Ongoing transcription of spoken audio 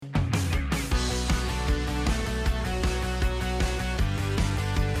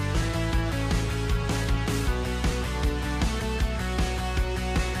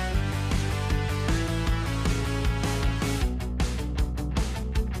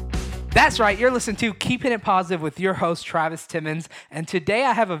That's right. You're listening to Keeping It Positive with your host, Travis Timmons. And today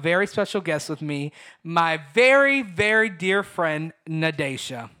I have a very special guest with me, my very, very dear friend,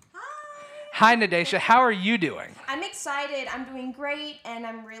 Nadesha. Hi, Nadesha. How are you doing? I'm excited. I'm doing great, and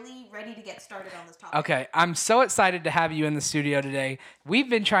I'm really ready to get started on this topic. Okay. I'm so excited to have you in the studio today. We've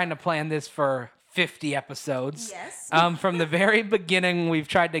been trying to plan this for 50 episodes. Yes. From the very beginning, we've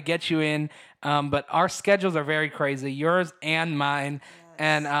tried to get you in, but our schedules are very crazy, yours and mine.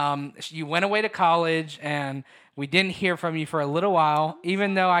 And you went away to college, and we didn't hear from you for a little while,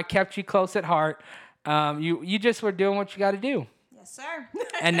 even though I kept you close at heart. You just were doing what you got to do. Yes, sir.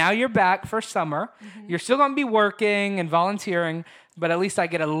 And now you're back for summer. Mm-hmm. You're still going to be working and volunteering, but at least I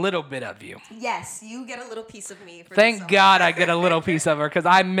get a little bit of you. Yes, you get a little piece of me. Thank God I get a little piece of her because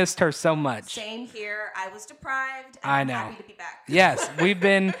I missed her so much. Same here. I was deprived. And I I'm know. happy to be back. Yes,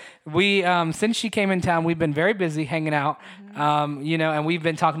 since she came in town, we've been very busy hanging out, and we've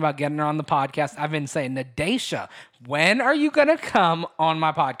been talking about getting her on the podcast. I've been saying, Nadesha, when are you going to come on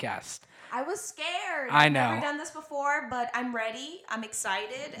my podcast? I was scared. I know. I've never done this before, but I'm ready. I'm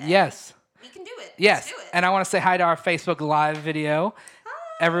excited. And yes. We can do it. Yes. Let's do it. And I want to say hi to our Facebook Live video.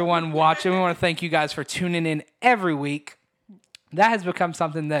 Hi. Everyone watching, we want to thank you guys for tuning in every week. That has become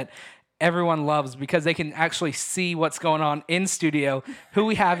something that everyone loves because they can actually see what's going on in studio, who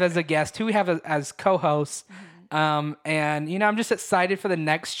we have as a guest, who we have as co-hosts. And, I'm just excited for the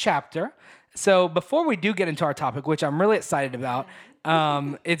next chapter. So before we do get into our topic, which I'm really excited about,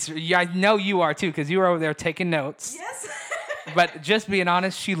 I know you are too because you were over there taking notes. Yes. But just being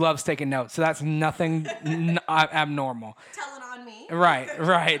honest, she loves taking notes, so that's nothing abnormal. Telling on me.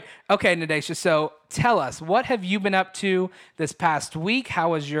 Right. Okay, Nadesha, so tell us, what have you been up to this past week?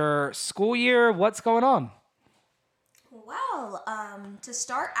 How was your school year? What's going on? Well, to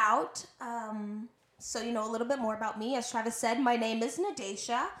start out, so you know a little bit more about me. As Travis said, my name is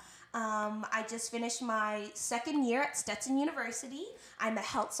Nadesha. I just finished my second year at Stetson University. I'm a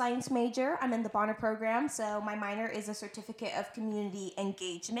health science major. I'm in the Bonner program, so my minor is a certificate of community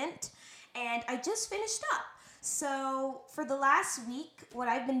engagement. And I just finished up. So for the last week, what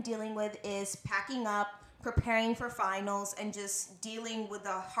I've been dealing with is packing up, preparing for finals, and just dealing with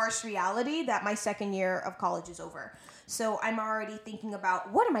the harsh reality that my second year of college is over. So I'm already thinking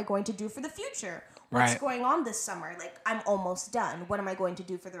about what am I going to do for the future? What's going on this summer? Like, I'm almost done. What am I going to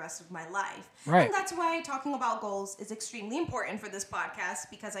do for the rest of my life? Right. And that's why talking about goals is extremely important for this podcast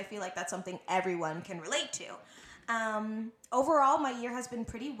because I feel like that's something everyone can relate to. Overall, my year has been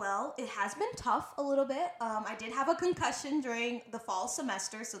pretty well. It has been tough a little bit. I did have a concussion during the fall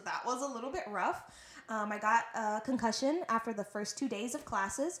semester, so that was a little bit rough. I got a concussion after the first 2 days of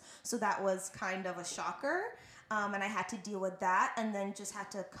classes, so that was kind of a shocker. And I had to deal with that and then just had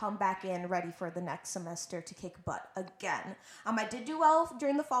to come back in ready for the next semester to kick butt again. I did do well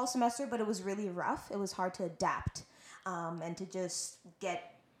during the fall semester, but it was really rough. It was hard to adapt and to just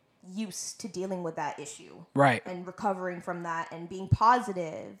get used to dealing with that issue. Right. And recovering from that and being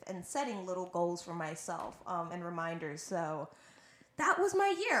positive and setting little goals for myself and reminders. So that was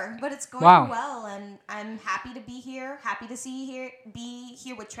my year, but it's going well, and I'm happy to be here. Happy to be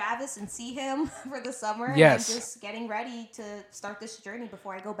here with Travis and see him for the summer. Yes. And I'm just getting ready to start this journey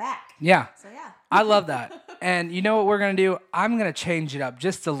before I go back. Yeah. So yeah. I love that. And you know what we're gonna do? I'm gonna change it up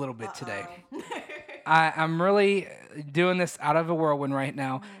just a little bit today. I'm really doing this out of a whirlwind right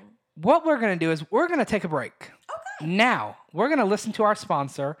now. What we're gonna do is we're gonna take a break. Okay. Now we're gonna listen to our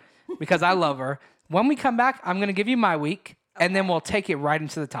sponsor because I love her. When we come back, I'm gonna give you my week. And then we'll take it right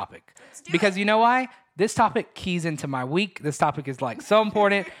into the topic. Because you know why? This topic keys into my week. This topic is so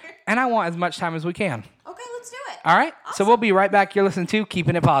important. And I want as much time as we can. Okay, let's do it. All right? Awesome. So we'll be right back. You're listening to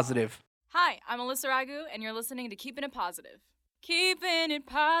Keeping It Positive. Hi, I'm Alyssa Ragu, and you're listening to Keeping It Positive. Keeping It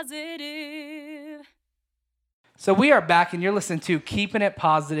Positive. So we are back, and you're listening to Keeping It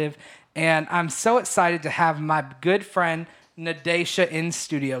Positive. And I'm so excited to have my good friend, Nadesha, in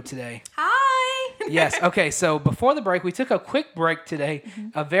studio today. Hi. Yes. Okay. So before the break, we took a quick break today,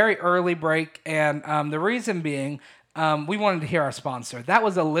 a very early break. And the reason being, we wanted to hear our sponsor. That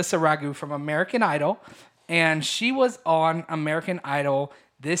was Alyssa Ragu from American Idol. And she was on American Idol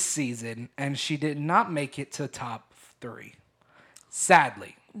this season, and she did not make it to top 3.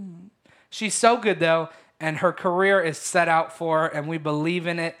 Sadly. She's so good, though, and her career is set out for her, and we believe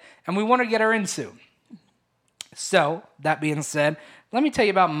in it, and we want to get her in soon. So, that being said, let me tell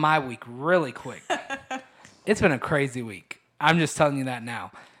you about my week really quick. It's been a crazy week. I'm just telling you that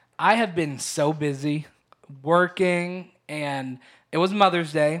now. I have been so busy working, and it was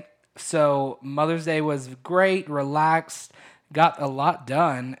Mother's Day. So Mother's Day was great, relaxed, got a lot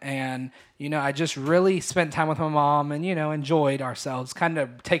done. And, I just really spent time with my mom and, enjoyed ourselves, kind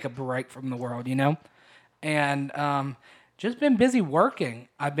of take a break from the world, and just been busy working.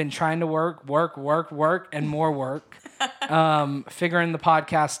 I've been trying to work, and more work, figuring the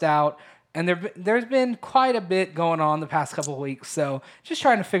podcast out. And there's been quite a bit going on the past couple of weeks, so just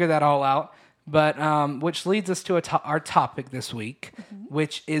trying to figure that all out. But which leads us to our topic this week,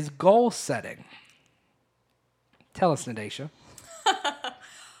 which is goal setting. Tell us, Nadesha.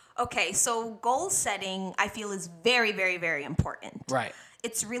 Okay, so goal setting, I feel, is very, very, very important. Right.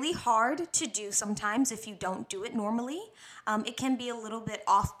 It's really hard to do sometimes if you don't do it normally. It can be a little bit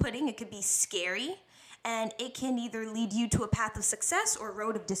off-putting. It could be scary. And it can either lead you to a path of success or a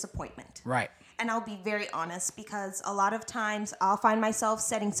road of disappointment. Right. And I'll be very honest, because a lot of times I'll find myself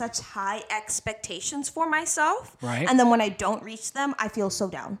setting such high expectations for myself. Right. And then when I don't reach them, I feel so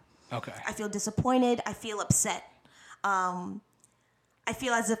down. Okay. I feel disappointed. I feel upset. I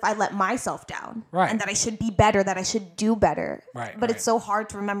feel as if I let myself down. Right. And that I should be better, that I should do better. Right. But it's so hard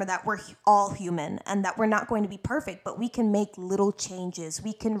to remember that we're all human and that we're not going to be perfect, but we can make little changes.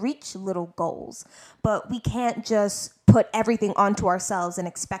 We can reach little goals, but we can't just put everything onto ourselves and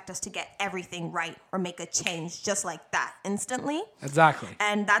expect us to get everything right or make a change just like that instantly. Exactly.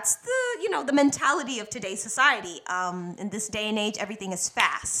 And that's the mentality of today's society. In this day and age, everything is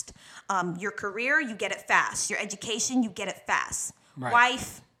fast. Your career, you get it fast. Your education, you get it fast. Right.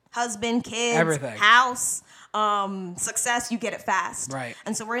 Wife, husband, kids, everything. House, success, you get it fast. Right.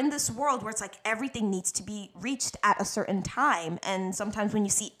 And so we're in this world where it's like everything needs to be reached at a certain time. And sometimes when you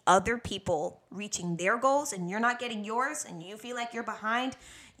see other people reaching their goals and you're not getting yours and you feel like you're behind,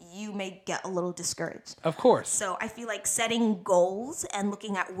 you may get a little discouraged. Of course. So I feel like setting goals and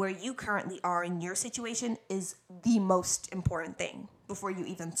looking at where you currently are in your situation is the most important thing before you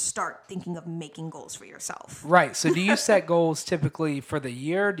even start thinking of making goals for yourself. Right. So do you set goals typically for the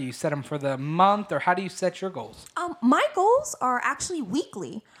year? Do you set them for the month? Or how do you set your goals? My goals are actually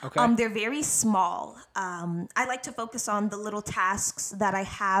weekly. Okay. They're very small. I like to focus on the little tasks that I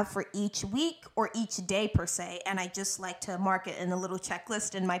have for each week or each day per se. And I just like to mark it in a little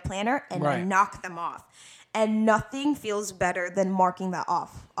checklist in my planner and I knock them off. And nothing feels better than marking that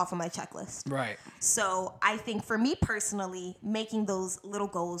off of my checklist. Right. So I think for me personally, making those little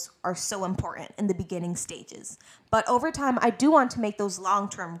goals are so important in the beginning stages. But over time, I do want to make those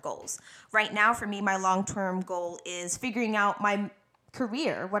long-term goals. Right now, for me, my long-term goal is figuring out my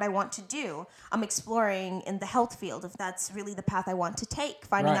career, what I want to do. I'm exploring in the health field, if that's really the path I want to take,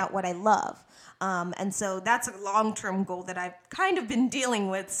 finding out what I love. And so that's a long-term goal that I've kind of been dealing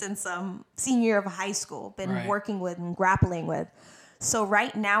with since senior year of high school, been working with and grappling with. So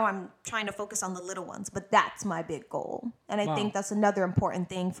right now I'm trying to focus on the little ones, but that's my big goal. And I think that's another important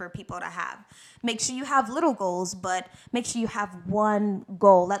thing for people to have. Make sure you have little goals, but make sure you have one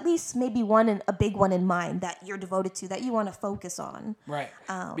goal, at least maybe a big one in mind that you're devoted to, that you want to focus on. Right.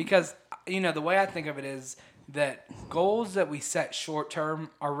 Because, the way I think of it is that goals that we set short term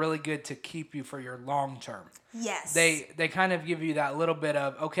are really good to keep you for your long term. Yes. They kind of give you that little bit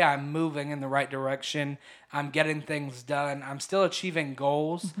of, okay, I'm moving in the right direction. I'm getting things done. I'm still achieving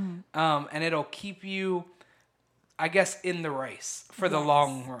goals. And it'll keep you, I guess, in the race for the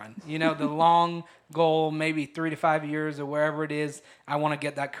long run. The long goal, maybe 3 to 5 years or wherever it is. I want to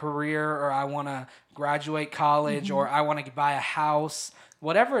get that career, or I want to graduate college, or I want to buy a house.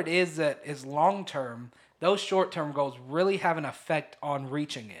 Whatever it is that is long term, those short-term goals really have an effect on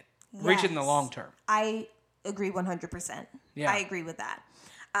reaching it, reaching the long term. I agree 100%. Yeah. I agree with that.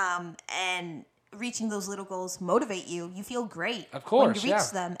 And reaching those little goals motivate you. You feel great of course, when you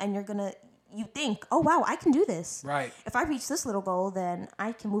reach them, and you think, oh, wow, I can do this. Right. If I reach this little goal, then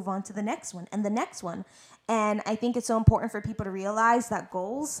I can move on to the next one and the next one. And I think it's so important for people to realize that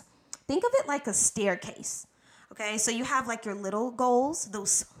goals, think of it like a staircase. Okay, so you have like your little goals,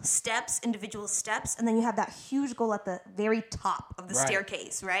 those steps, individual steps, and then you have that huge goal at the very top of the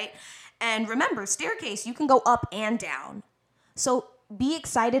staircase, right? And remember, staircase, you can go up and down. So be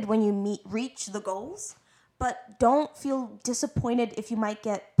excited when you reach the goals, but don't feel disappointed if you might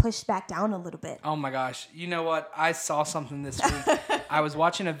get pushed back down a little bit. Oh my gosh. You know what? I saw something this week. I was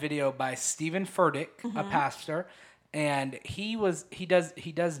watching a video by Stephen Furtick, a pastor, and he does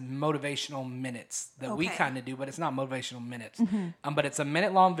motivational minutes that we kind of do, but it's not motivational minutes. But it's a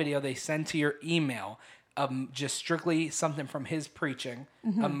minute-long video they send to your email of just strictly something from his preaching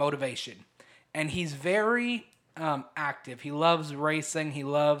of motivation. And he's very active. He loves racing. He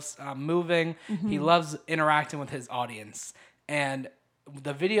loves moving. He loves interacting with his audience. And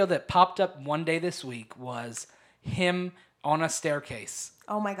the video that popped up one day this week was him on a staircase.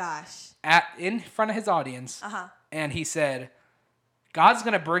 Oh my gosh. In front of his audience. And he said, God's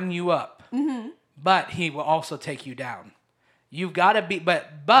going to bring you up but he will also take you down. You've got to be,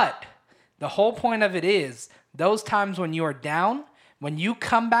 but the whole point of it is those times when you are down, when you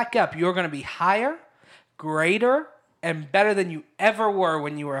come back up, you're going to be higher, greater, and better than you ever were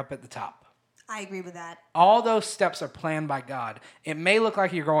when you were up at the top. I agree with that. All those steps are planned by God. It may look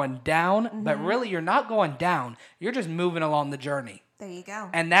like you're going down, but really you're not going down. You're just moving along the journey. There you go.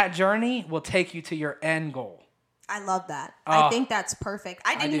 And that journey will take you to your end goal. I love that. I think that's perfect.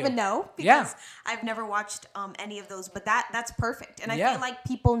 I didn't even know because I've never watched any of those, but that's perfect. And I feel like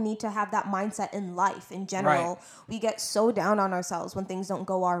people need to have that mindset in life in general. Right. We get so down on ourselves when things don't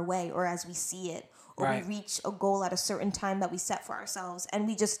go our way or as we see it. Or we reach a goal at a certain time that we set for ourselves. And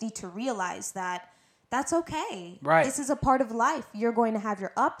we just need to realize that that's okay. Right. This is a part of life. You're going to have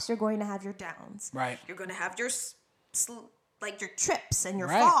your ups. You're going to have your downs. Right. You're going to have your your trips and your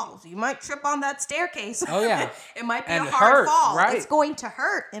falls. You might trip on that staircase. Oh, yeah. It might be a hard fall. Right. It's going to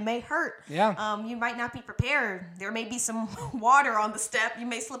hurt. It may hurt. Yeah. You might not be prepared. There may be some water on the step. You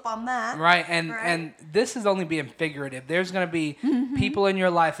may slip on that. Right. And this is only being figurative. There's going to be people in your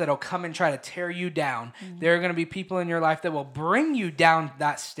life that'll come and try to tear you down. There are going to be people in your life that will bring you down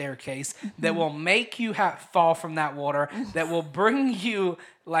that staircase, that will make you fall from that water, that will bring you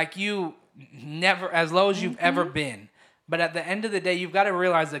like you never, as low as you've ever been. But at the end of the day, you've got to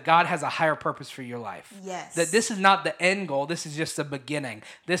realize that God has a higher purpose for your life. Yes. That this is not the end goal. This is just the beginning.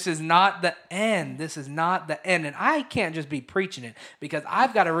 This is not the end. This is not the end. And I can't just be preaching it because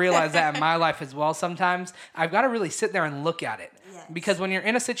I've got to realize that in my life as well sometimes. I've got to really sit there and look at it. Yes. Because when you're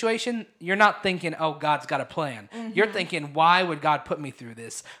in a situation, you're not thinking, oh, God's got a plan. You're thinking, why would God put me through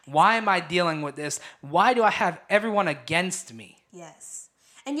this? Why am I dealing with this? Why do I have everyone against me? Yes.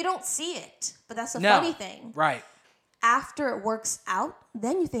 And you don't see it, but that's the funny thing. Right. After it works out,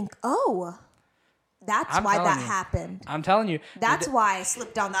 then you think, oh, that's why that happened. I'm telling you. That's why I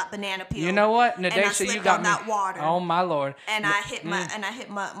slipped down that banana peel. You know what, Nadesha, and I slipped you got on me. That water. Oh my Lord. And I hit my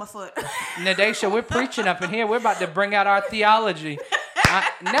foot. Nadesha, we're preaching up in here. We're about to bring out our theology.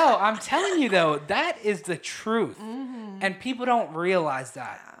 No, I'm telling you though, that is the truth, and people don't realize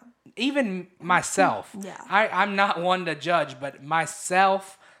that. Even myself. Yeah. I'm not one to judge, but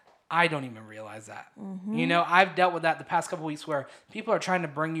myself, I don't even realize that. You know, I've dealt with that the past couple of weeks where people are trying to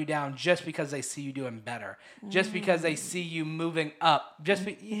bring you down just because they see you doing better, just because they see you moving up.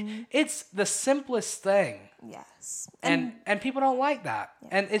 It's the simplest thing. Yes. And people don't like that. Yeah.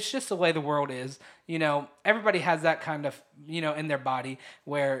 And it's just the way the world is. You know, everybody has that kind of, you know, in their body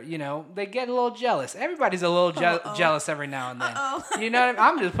where, you know, they get a little jealous. Everybody's a little jealous every now and then. You know,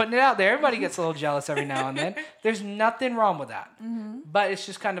 I'm just putting it out there. Everybody gets a little jealous every now and then. There's nothing wrong with that. But it's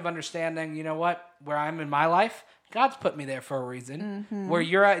just kind of understanding, you know what, where I'm in my life, God's put me there for a reason. Where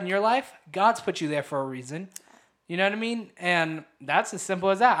you're at in your life, God's put you there for a reason. You know what I mean? And that's as simple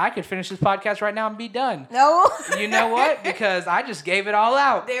as that. I could finish this podcast right now and be done. No. You know what? Because I just gave it all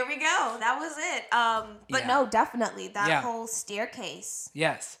out. There we go. That was it. But no, definitely. That whole staircase.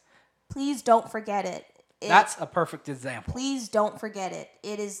 Yes. Please don't forget it. That's a perfect example. Please don't forget it.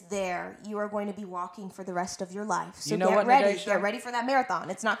 It is there. You are going to be walking for the rest of your life. So you know get ready. Get ready for that marathon.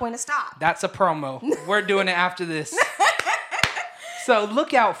 It's not going to stop. That's a promo. We're doing it after this. So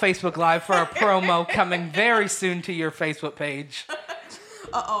look out, Facebook Live, for a promo coming very soon to your Facebook page.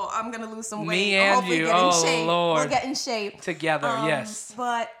 Uh-oh, I'm going to lose some weight. Me and you. Oh, Lord. We'll get in shape. Together, yes.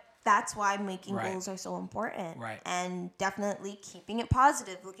 But that's why making goals are so important. Right. And definitely keeping it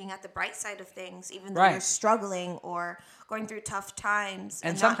positive, looking at the bright side of things, even though you're struggling or going through tough times.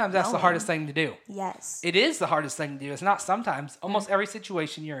 And sometimes that's the hardest thing to do. Yes. It is the hardest thing to do. It's not sometimes. Almost every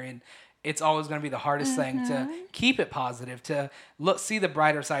situation you're in, it's always going to be the hardest thing to keep it positive, to see the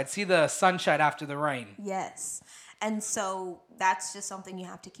brighter side, see the sunshine after the rain. Yes. And so that's just something you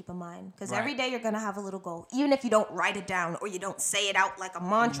have to keep in mind. Because every day you're going to have a little goal. Even if you don't write it down or you don't say it out like a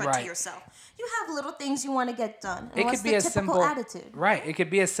mantra to yourself. You have little things you want to get done. And it could be a simple attitude. Right. It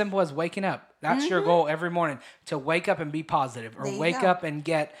could be as simple as waking up. That's your goal every morning. To wake up and be positive. Or wake up and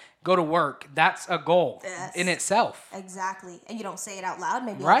go to work. That's a goal in itself. Exactly. And you don't say it out loud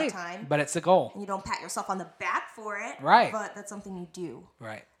maybe all the time. But it's a goal. And you don't pat yourself on the back for it. Right. But that's something you do.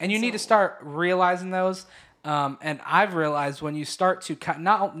 Right. And you need to start realizing those. And I've realized when you start to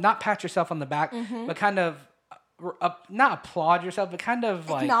not pat yourself on the back, but kind of not applaud yourself, but kind of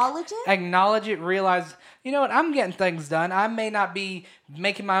like acknowledge it, realize, you know what, I'm getting things done. I may not be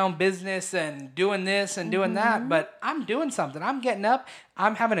making my own business and doing this and doing that, but I'm doing something. I'm getting up,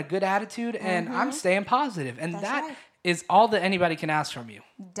 I'm having a good attitude, and I'm staying positive. And that is all that anybody can ask from you.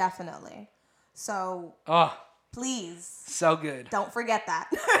 Definitely. So please. So good. Don't forget that.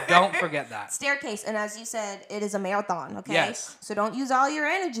 Don't forget that. Staircase. And as you said, it is a marathon, okay? Yes. So don't use all your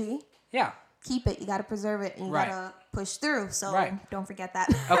energy. Yeah. keep it. You got to preserve it, and you Right. got to push through. So Right. don't forget that.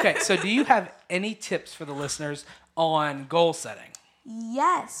 Okay, so do you have any tips for the listeners on goal setting?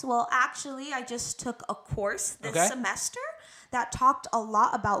 Yes. Well, actually, I just took a course this Okay. semester that talked a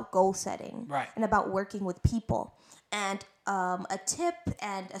lot about goal setting Right. and about working with people. And a tip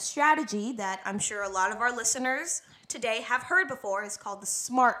and a strategy that I'm sure a lot of our listeners today have heard before is called the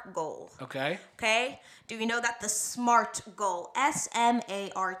SMART goal. Okay. Okay? Do you know that the SMART goal,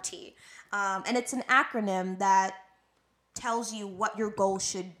 SMART, and it's an acronym that tells you what your goal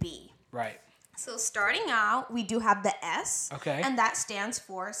should be. Right. So starting out, we do have the S, Okay. and that stands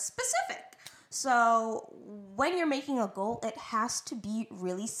for specific. So when you're making a goal, it has to be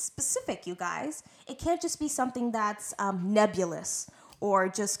really specific, you guys. It can't just be something that's nebulous or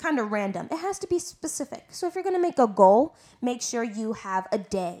just kind of random. It has to be specific. So if you're going to make a goal, make sure you have a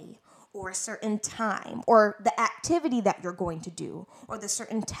day or a certain time or the activity that you're going to do or the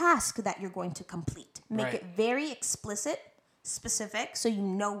certain task that you're going to complete. Make Right. it very explicit, specific, so you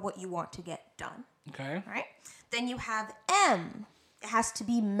know what you want to get done. Okay. All right? Then you have M. It has to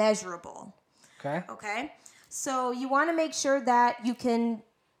be measurable. Okay. Okay? So you want to make sure that you can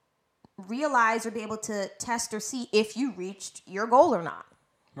realize or be able to test or see if you reached your goal or not.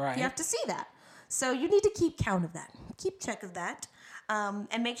 Right. You have to see that. So you need to keep count of that. Keep check of that.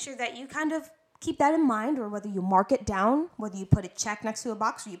 And make sure that you kind of keep that in mind, or whether you mark it down, whether you put a check next to a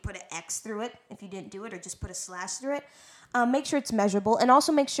box or you put an X through it if you didn't do it, or just put a slash through it. Make sure it's measurable, and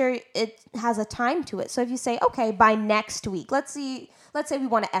also make sure it has a time to it. So if you say, okay, by next week, let's say we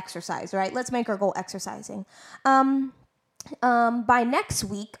want to exercise, right? Let's make our goal exercising. By next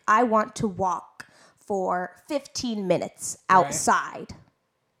week, I want to walk for 15 minutes outside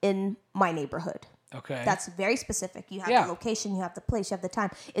in my neighborhood. Okay. That's very specific. You have Yeah. the location, you have the place, you have the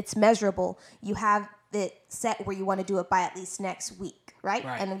time. It's measurable. You have it set where you want to do it by at least next week, right?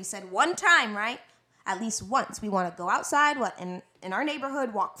 Right. And we said one time, right? At least once. We want to go outside, in our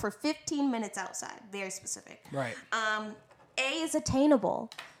neighborhood, walk for 15 minutes outside. Very specific. Right. A is attainable.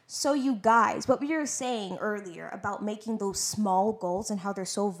 So you guys, what we were saying earlier about making those small goals and how they're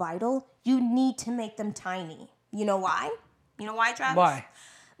so vital, you need to make them tiny. You know why? You know why, Travis? Why?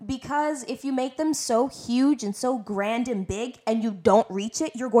 Because if you make them so huge and so grand and big and you don't reach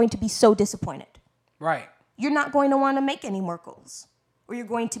it, you're going to be so disappointed. Right. You're not going to want to make any more goals. Or you're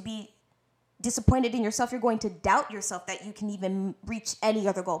going to be disappointed in yourself. You're going to doubt yourself that you can even reach any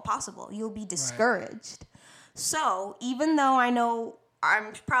other goal possible. You'll be discouraged. So even though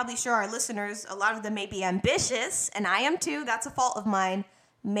I'm probably sure our listeners, a lot of them may be ambitious, and I am too, that's a fault of mine.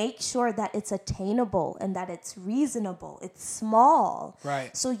 Make sure that it's attainable and that it's reasonable. It's small.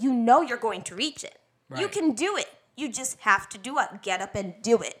 Right. So you know you're going to reach it. You Right. can do it. You just have to do it. Get up and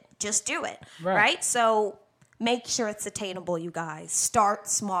do it. Just do it. Right. Right? So make sure it's attainable, you guys. Start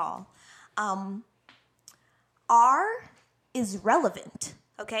small. R is relevant.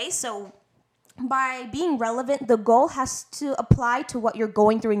 Okay? So by being relevant, the goal has to apply to what you're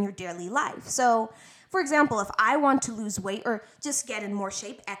going through in your daily life. So, for example, if I want to lose weight or just get in more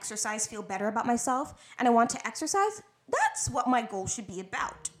shape, exercise, feel better about myself, and I want to exercise, that's what my goal should be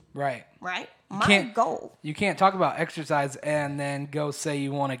about, Right. right? can't- Goal. You can't talk about exercise and then go say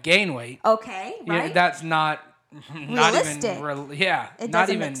you want to gain weight. Okay, right? Yeah, that's not Realistic. even It not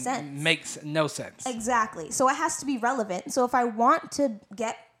doesn't even make sense. makes no sense. Exactly. So it has to be relevant. So if I want to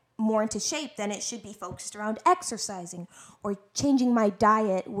get more into shape, then it should be focused around exercising or changing my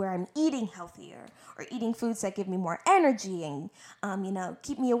diet where I'm eating healthier or eating foods that give me more energy and,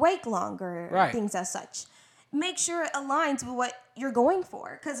 keep me awake longer, Right. things as such. Make sure it aligns with what you're going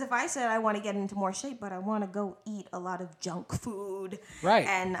for. Because if I said I want to get into more shape, but I want to go eat a lot of junk food, Right.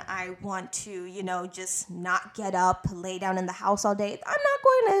 and I want to, just not get up, lay down in the house all day, I'm not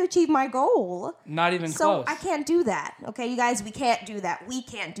going to achieve my goal. Not even So close. I can't do that. Okay, you guys, we can't do that. We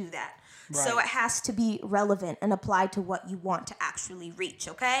can't do that. So Right. it has to be relevant and applied to what you want to actually reach,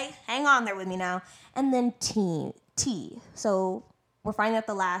 okay? Hang on there with me now. And then T. So we're finding out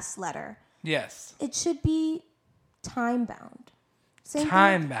the last letter. Yes. It should be time bound.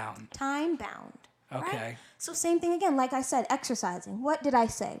 Time bound. Time bound. Okay. Right? So same thing again, like I said, exercising. What did I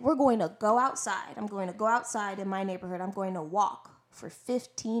say? We're going to go outside. I'm going to go outside in my neighborhood. I'm going to walk for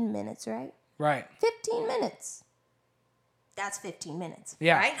 15 minutes, right? Right. 15 minutes. That's 15 minutes,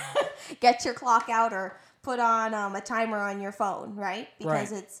 Yeah. right? Get your clock out or put on a timer on your phone, right?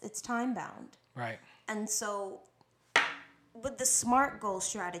 Because Right. it's time bound. Right. And so with the SMART goal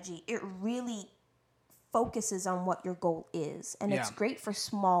strategy, it really focuses on what your goal is. And it's Yeah. great for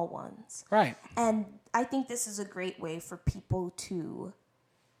small ones. Right. And I think this is a great way for people to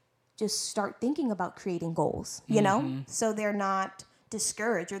just start thinking about creating goals, you know? So they're not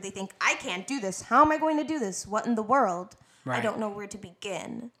discouraged or they think, I can't do this. How am I going to do this? What in the world? Right. I don't know where to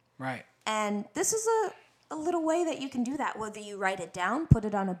begin. Right. And this is a little way that you can do that, whether you write it down, put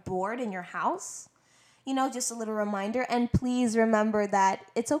it on a board in your house, just a little reminder. And please remember that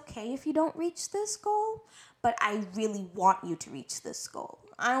it's okay if you don't reach this goal, but I really want you to reach this goal.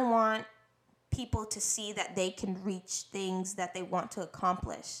 I want people to see that they can reach things that they want to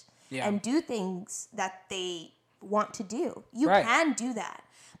accomplish and do things that they want to do. You can do that,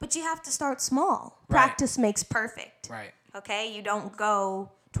 but you have to start small. Practice makes perfect. Right. Okay? You don't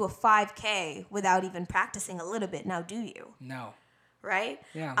go to a 5K without even practicing a little bit. Now, do you? No. Right?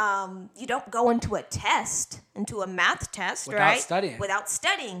 Yeah. You don't go into a math test, without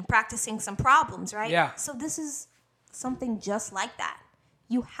studying, practicing some problems, right? Yeah. So this is something just like that.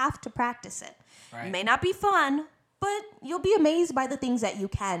 You have to practice it. Right. It may not be fun, but you'll be amazed by the things that you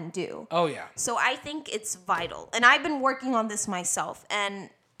can do. Oh, yeah. So I think it's vital. And I've been working on this myself. And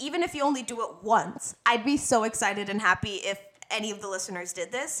even if you only do it once, I'd be so excited and happy if any of the listeners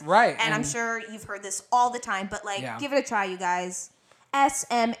did this. Right. And I'm sure you've heard this all the time, but give it a try, you guys.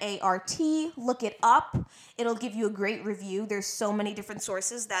 SMART, look it up. It'll give you a great review. There's so many different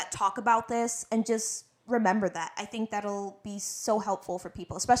sources that talk about this, and just remember that. I think that'll be so helpful for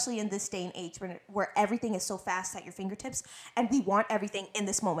people, especially in this day and age where everything is so fast at your fingertips, and we want everything in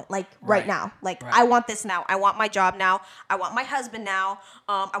this moment, right now. I want this now. I want my job now. I want my husband now.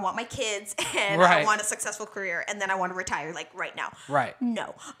 I want my kids, and I want a successful career, and then I want to retire right now. Right.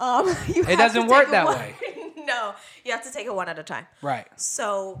 No. It doesn't work that way. No. You have to take it one at a time. Right.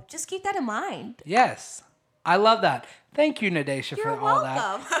 So just keep that in mind. Yes. I love that. Thank you, Nadesha, for all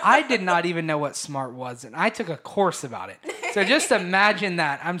welcome. that. I did not even know what SMART was, and I took a course about it. So just imagine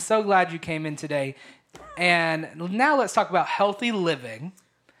that. I'm so glad you came in today. And now let's talk about healthy living.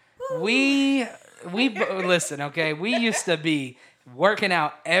 We listen, okay? We used to be working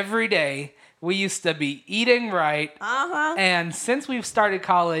out every day. We used to be eating right. And since we've started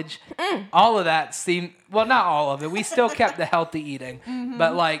college, all of that seemed, well, not all of it. We still kept the healthy eating.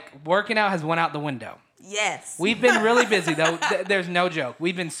 But working out has went out the window. Yes. We've been really busy, though. There's no joke.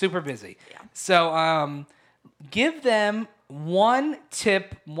 We've been super busy. Yeah. So give them one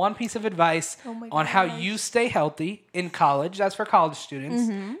tip, one piece of advice on how you stay healthy in college. That's for college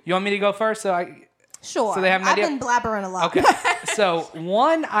students. You want me to go first? Sure. So they have an idea? I've been blabbering a lot. Okay. So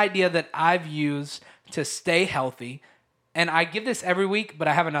one idea that I've used to stay healthy, and I give this every week, but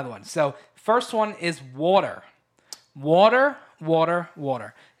I have another one. So first one is water. Water, water,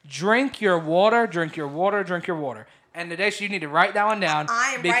 water. Drink your water, drink your water, drink your water. And Nadesha, you need to write that one down.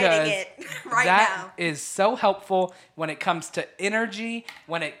 I am writing it right now. That is so helpful when it comes to energy,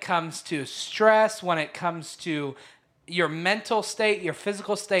 when it comes to stress, when it comes to your mental state, your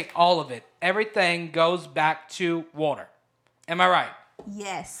physical state, all of it. Everything goes back to water. Am I right?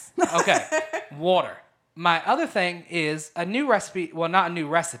 Yes. Okay. Water. My other thing is a new recipe. Well, not a new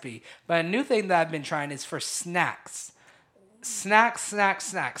recipe, but a new thing that I've been trying is for snacks. Snacks.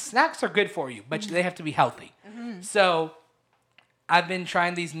 Snacks are good for you, but they have to be healthy. So I've been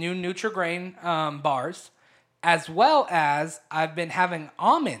trying these new Nutri-Grain bars, as well as I've been having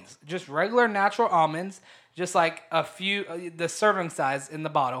almonds, just regular natural almonds, just like a few, the serving size in the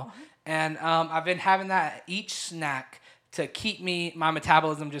bottle. And I've been having that at each snack to keep my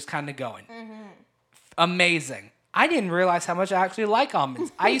metabolism just kind of going. Amazing. I didn't realize how much I actually like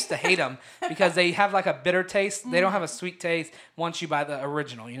almonds. I used to hate them because they have a bitter taste. They don't have a sweet taste once you buy the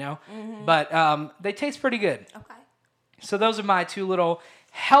original, But they taste pretty good. Okay. So those are my two little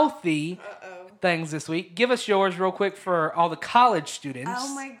healthy things this week. Give us yours real quick for all the college students.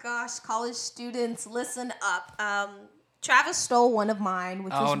 Oh my gosh, college students, listen up. Travis stole one of mine,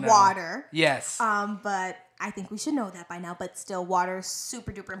 which was water. Yes. But I think we should know that by now. But still, water is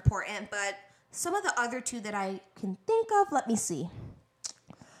super duper important. But some of the other two that I can think of, let me see.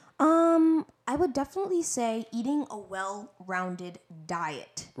 I would definitely say eating a well-rounded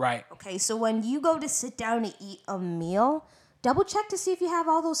diet. Right. Okay, so when you go to sit down to eat a meal, double check to see if you have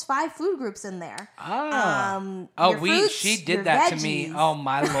all those 5 food groups in there. She did that to me. Oh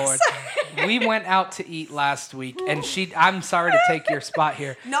my Lord. We went out to eat last week, and I'm sorry to take your spot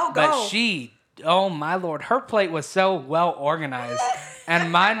here. No, go. But oh my Lord, her plate was so well organized.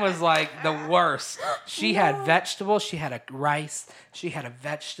 And mine was the worst. She had vegetables. She had a rice. She had a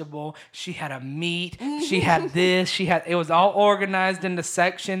vegetable. She had a meat. She had this. It was all organized into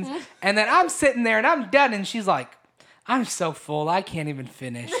sections. And then I'm sitting there and I'm done. And she's like, I'm so full. I can't even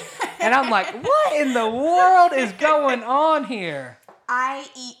finish. And I'm like, what in the world is going on here? I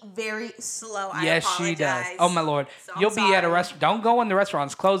eat very slow. Yes, she does. Oh, my Lord. So you'll be at a restaurant. Don't go when the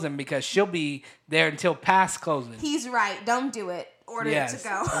restaurant's closing because she'll be there until past closing. He's right. Don't do it. order it to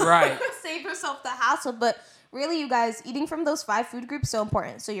go. Right. Save yourself the hassle. But really, you guys, eating from those 5 food groups is so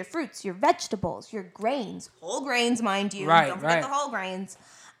important. So your fruits, your vegetables, your grains, whole grains, mind you. Right, Don't forget right. the whole grains.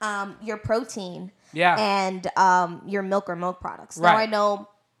 Your protein. Yeah. And your milk or milk products. Right. Now, I know,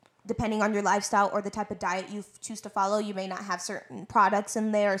 depending on your lifestyle or the type of diet you choose to follow, you may not have certain products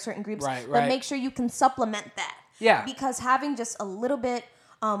in there or certain groups. Right, but right. make sure you can supplement that. Yeah. Because having just a little bit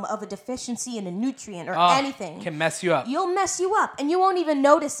of a deficiency in a nutrient or Oh, anything can mess you up. you'll mess you up and you won't even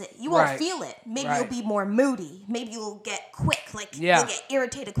notice it. You won't Right. feel it. Maybe Right. you'll be more moody. Maybe you'll get quick, Yeah. you'll get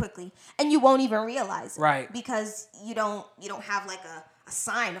irritated quickly, and you won't even realize it. Right. Because you don't have like a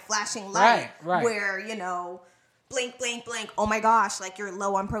sign, a flashing light Right. where, blink, blink, blink, oh my gosh, like you're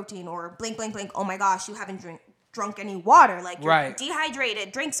low on protein, or blink, blink, blink, oh my gosh, you haven't drunk any water, like you're Right.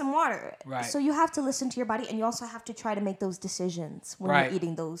 dehydrated, drink some water. Right. So you have to listen to your body, and you also have to try to make those decisions when Right. you're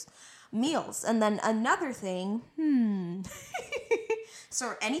eating those meals. And then another thing,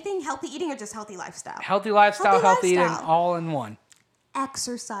 so anything healthy eating or just healthy lifestyle? Healthy lifestyle, healthy eating, lifestyle. all in one.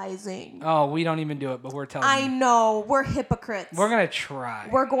 Exercising. Oh, we don't even do it, but we're telling I you. know, we're hypocrites. We're going to try.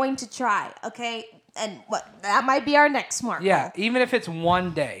 We're going to try, okay? And that might be our next smart Yeah, goal. even if it's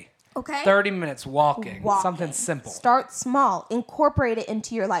one day, Okay? 30 minutes walking, Walking. something simple. Start small. Incorporate it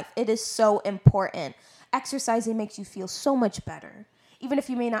into your life. It is so important. Exercising makes you feel so much better, even if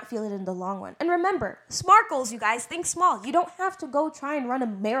you may not feel it in the long run. And remember, SMART goals, you guys. Think small. You don't have to go try and run a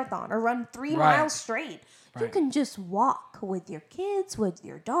marathon or run 3 Right. miles straight. You Right. can just walk with your kids, with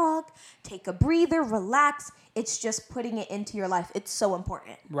your dog, take a breather, relax. It's just putting it into your life. It's so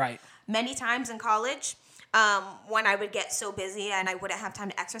important. Right. Many times in college, when I would get so busy and I wouldn't have time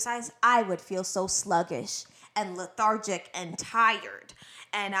to exercise, I would feel so sluggish and lethargic and tired.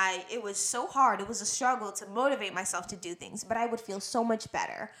 And it was so hard. It was a struggle to motivate myself to do things, but I would feel so much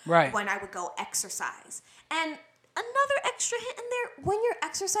better Right. when I would go exercise. And another extra hint in there, when you're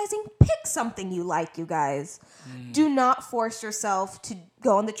exercising, pick something you like, you guys. Do not force yourself to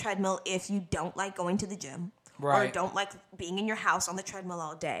go on the treadmill if you don't like going to the gym. Or Right. don't like being in your house on the treadmill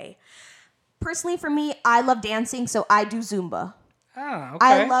all day. Personally, for me, I love dancing, so I do Zumba. Oh, okay.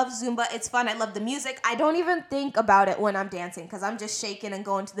 I love Zumba. It's fun. I love the music. I don't even think about it when I'm dancing because I'm just shaking and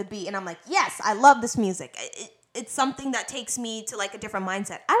going to the beat. And I'm like, yes, I love this music. It's something that takes me to like a different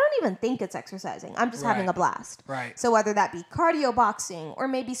mindset. I don't even think it's exercising. I'm just having Right. a blast. Right. So whether that be cardio boxing or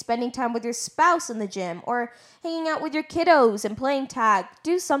maybe spending time with your spouse in the gym or hanging out with your kiddos and playing tag,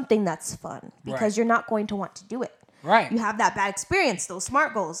 do something that's fun because Right. you're not going to want to do it. Right. You have that bad experience, those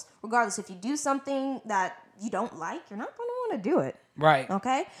SMART goals. Regardless, if you do something that you don't like, you're not going to want to do it. Right.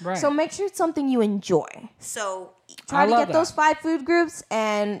 Okay? Right. So make sure it's something you enjoy. So try I to love get that. those 5 food groups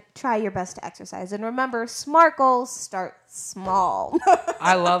and try your best to exercise. And remember, SMART goals start small.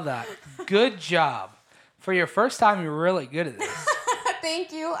 I love that. Good job. For your first time, you're really good at this.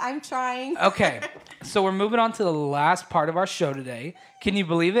 Thank you. I'm trying. Okay. So we're moving on to the last part of our show today. Can you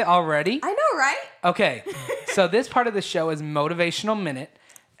believe it already? I know, right? Okay. So this part of the show is Motivational Minute.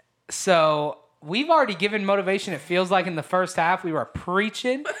 So we've already given motivation. It feels like in the first half we were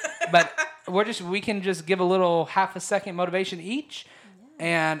preaching, but we can just give a little half a second motivation each,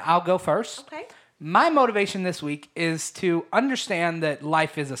 and I'll go first. Okay. My motivation this week is to understand that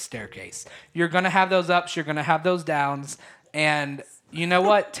life is a staircase. You're going to have those ups, you're going to have those downs, and you know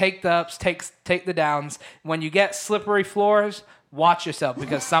what? Take the ups, take the downs. When you get slippery floors, watch yourself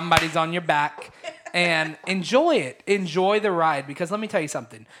because somebody's on your back, and enjoy it. Enjoy the ride, because let me tell you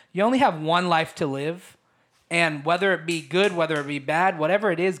something. You only have one life to live, and whether it be good, whether it be bad, whatever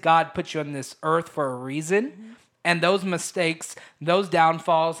it is, God put you on this earth for a reason. And those mistakes, those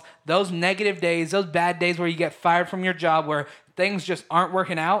downfalls, those negative days, those bad days where you get fired from your job, where things just aren't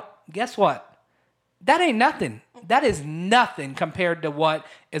working out, guess what? That ain't nothing. That is nothing compared to what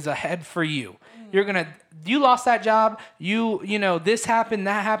is ahead for you. You lost that job, you know, this happened,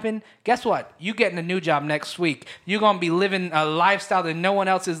 that happened. Guess what? You getting a new job next week. You're going to be living a lifestyle that no one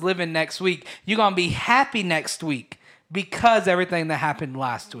else is living next week. You're going to be happy next week because everything that happened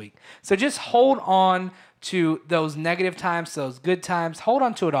last week. So just hold on to those negative times, those good times. Hold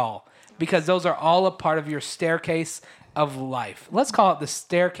on to it all, because those are all a part of your staircase of life. Let's call it the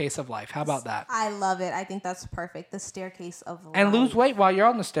staircase of life. How about that? I love it. I think that's perfect. The staircase of life. And lose weight while you're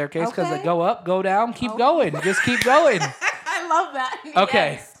on the staircase, because Okay. they go up, go down, keep going. Just keep going. I love that.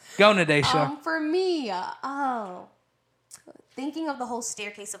 Okay, Yes. go Nadesha. For me, thinking of the whole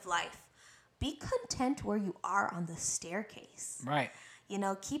staircase of life, be content where you are on the staircase. Right. You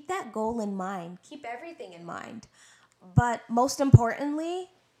know, keep that goal in mind. Keep everything in mind. But most importantly,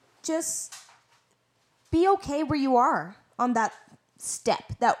 just be okay where you are on that step,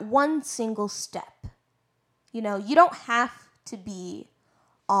 that one single step. You know, you don't have to be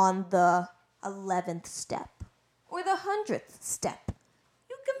on the 11th step or the 100th step.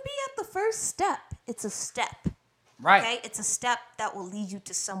 You can be at the first step. It's a step. Right. Okay? It's a step that will lead you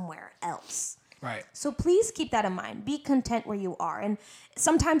to somewhere else. Right. So please keep that in mind. Be content where you are. And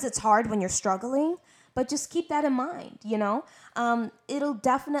sometimes it's hard when you're struggling, but just keep that in mind, you know? It'll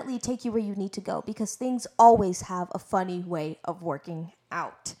definitely take you where you need to go because things always have a funny way of working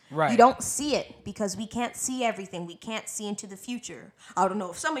out. Right. You don't see it because we can't see everything. We can't see into the future. I don't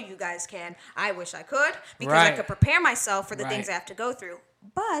know if some of you guys can. I wish I could because I Right. could prepare myself for the things Right. I have to go through.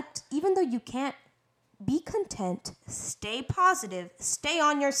 But even though you can't, be content, stay positive, stay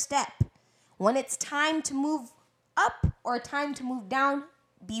on your step. When it's time to move up or time to move down,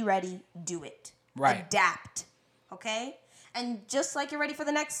 be ready, do it. Right. Adapt. Okay? And just like you're ready for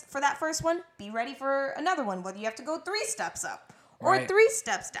that first one, be ready for another one, whether you have to go 3 steps up or Right. 3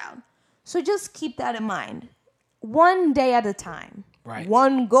 steps down. So just keep that in mind. One day at a time. Right.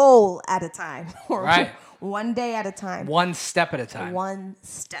 One goal at a time. Or Right. one day at a time. One step at a time. One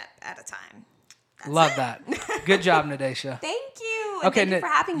step at a time. That's Love it. that. Good job, Nadesha. Thank you. And Okay, thank you for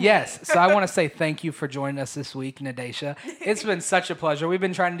having me. yes. So I want to say thank you for joining us this week, Nadesha. It's been such a pleasure. We've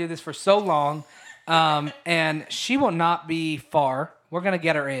been trying to do this for so long, and she will not be far. We're gonna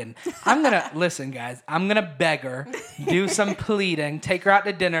get her in. I'm gonna listen, guys. I'm gonna beg her, do some pleading, take her out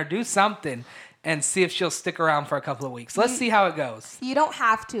to dinner, do something, and see if she'll stick around for a couple of weeks. Let's see how it goes. You don't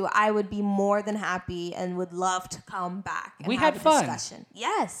have to. I would be more than happy and would love to come back. And We have had a fun. Discussion.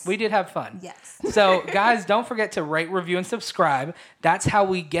 Yes. We did have fun. Yes. So, guys, don't forget to rate, review, and subscribe. That's how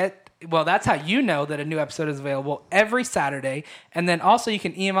that's how you know that a new episode is available every Saturday. And then also you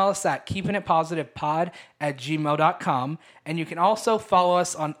can email us at keepingitpositivepod@gmail.com. And you can also follow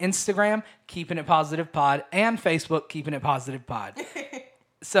us on Instagram, Keeping It Positive Pod, and Facebook, Keeping It Positive Pod.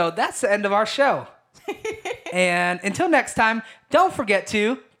 So that's the end of our show. And until next time, don't forget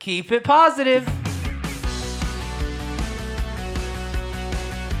to keep it positive.